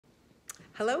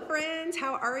Hello friends,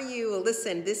 how are you?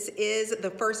 Listen, this is the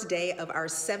first day of our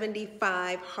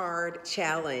 75 hard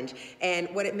challenge. And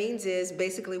what it means is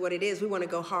basically what it is, we want to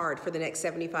go hard for the next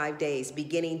 75 days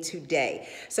beginning today.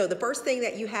 So the first thing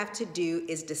that you have to do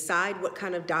is decide what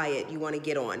kind of diet you want to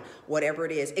get on, whatever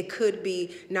it is. It could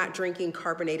be not drinking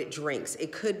carbonated drinks.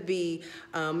 It could be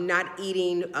not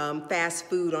eating fast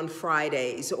food on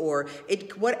Fridays, or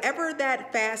whatever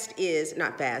that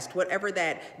whatever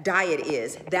that diet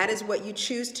is, that is what you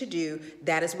choose to do.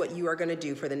 That is what you are going to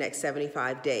do for the next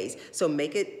 75 days. So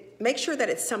make sure that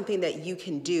it's something that you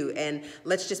can do, and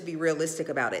let's just be realistic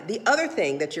about it. The other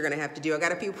thing that you're going to have to do, I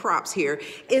got a few props here,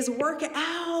 is work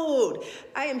out.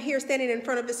 I am here standing in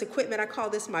front of this equipment. I call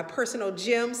this my personal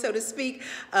gym, so to speak,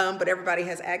 but everybody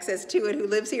has access to it who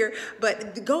lives here.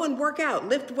 But go and work out,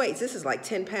 lift weights. This is like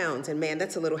 10 pounds, and man,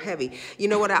 that's a little heavy. You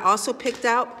know what I also picked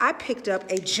up? I picked up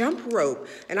a jump rope,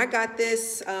 and I got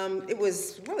this, it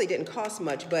really didn't cost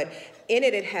much, but in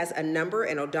it, it has a number,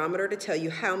 an odometer to tell you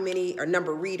how many, or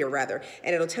number reader rather,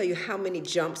 and it'll tell you how many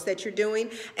jumps that you're doing.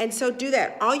 And so do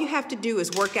that. All you have to do is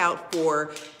work out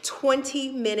for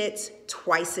 20 minutes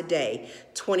twice a day.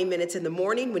 20 minutes in the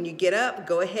morning when you get up,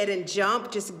 go ahead and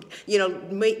jump. Just,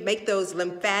 make those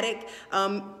lymphatic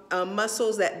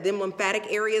muscles, them lymphatic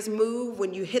areas move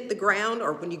when you hit the ground,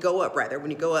 or when you go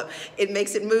up, it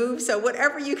makes it move. So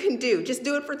whatever you can do, just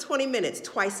do it for 20 minutes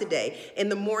twice a day. In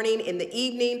the morning, in the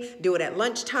evening, do it at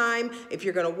lunchtime. If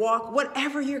you're gonna walk,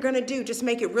 whatever you're gonna do, just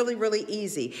make it really, really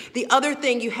easy. The other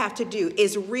thing you have to do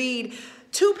is read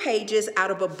 2 pages out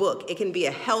of a book. It can be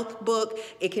a health book.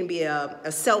 It can be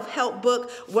a self-help book.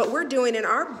 What we're doing in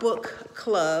our book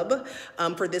club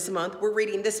for this month, we're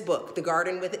reading this book, The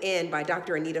Garden Within by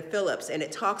Dr. Anita Phillips, and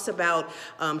it talks about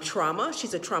trauma.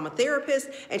 She's a trauma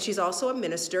therapist, and she's also a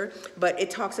minister, but it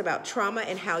talks about trauma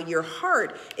and how your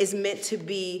heart is meant to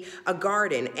be a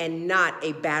garden and not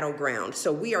a battleground.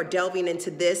 So we are delving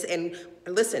into this, and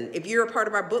listen, if you're a part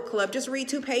of our book club, just read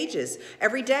 2 pages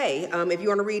every day. If you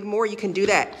want to read more, you can do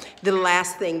that. The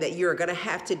last thing that you're going to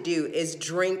have to do is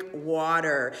drink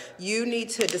water. You need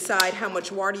to decide how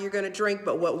much water you're going to drink,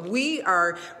 but what we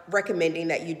are recommending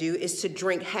that you do is to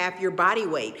drink half your body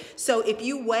weight. So if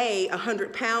you weigh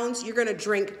 100 pounds, you're going to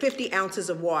drink 50 ounces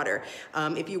of water.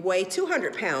 If you weigh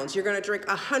 200 pounds, you're going to drink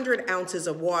 100 ounces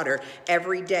of water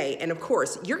every day. And of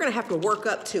course, you're going to have to work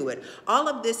up to it. All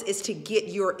of this is to get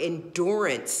your endurance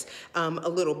a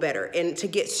little better and to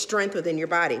get strength within your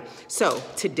body. So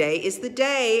today is the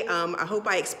day. I hope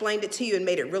I explained it to you and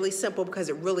made it really simple, because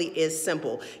it really is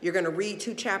simple. You're going to read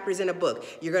 2 chapters in a book.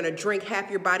 You're going to drink half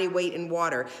your body weight in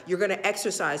water. You're going to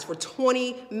exercise for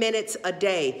 20 minutes a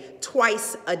day,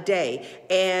 twice a day.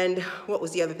 And what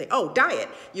was the other thing? Oh, diet.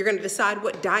 You're going to decide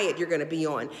what diet you're going to be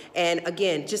on. And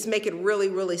again, just make it really,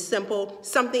 really simple,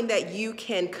 something that you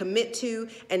can commit to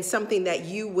and something that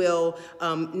you will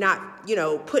not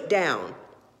put down,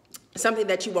 something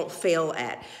that you won't fail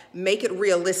at. Make it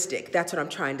realistic. That's what I'm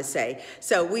trying to say.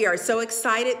 So we are so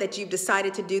excited that you've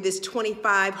decided to do this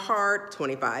 75 hard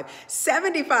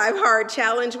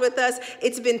challenge with us.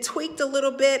 It's been tweaked a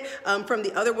little bit from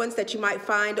the other ones that you might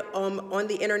find on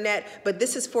the internet, but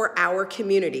this is for our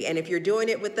community. And if you're doing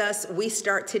it with us, we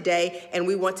start today, and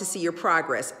we want to see your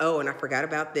progress. Oh, and I forgot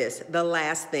about this. The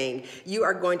last thing, you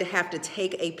are going to have to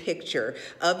take a picture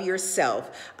of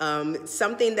yourself,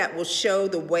 something that will show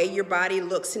the way your body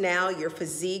looks now, your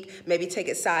physique. Maybe take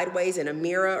it sideways in a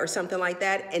mirror or something like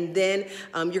that. And then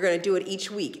you're going to do it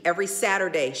each week. Every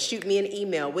Saturday, shoot me an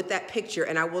email with that picture,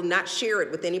 and I will not share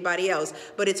it with anybody else,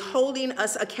 but it's holding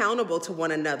us accountable to one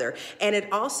another. And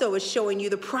it also is showing you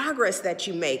the progress that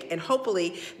you make, and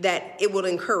hopefully that it will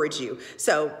encourage you.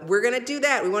 So we're going to do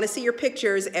that. We want to see your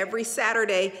pictures every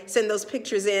Saturday. Send those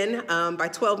pictures in by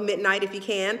 12 midnight if you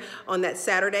can on that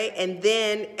Saturday, and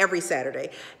then every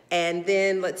Saturday. And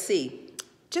then let's see.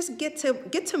 Just get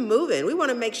to moving. We want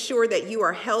to make sure that you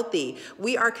are healthy.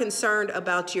 We are concerned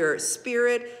about your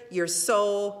spirit, your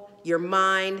soul, your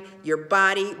mind, your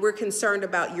body. We're concerned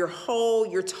about your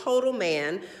total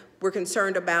man. We're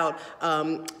concerned about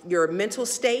your mental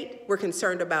state. We're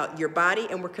concerned about your body,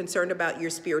 and we're concerned about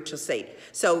your spiritual state.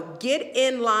 So get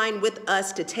in line with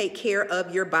us to take care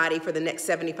of your body for the next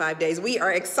 75 days. We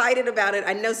are excited about it.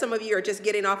 I know some of you are just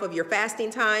getting off of your fasting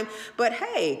time, but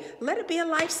hey, let it be a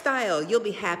lifestyle. You'll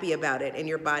be happy about it, and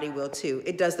your body will too.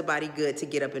 It does the body good to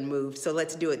get up and move. So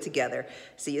let's do it together.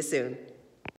 See you soon.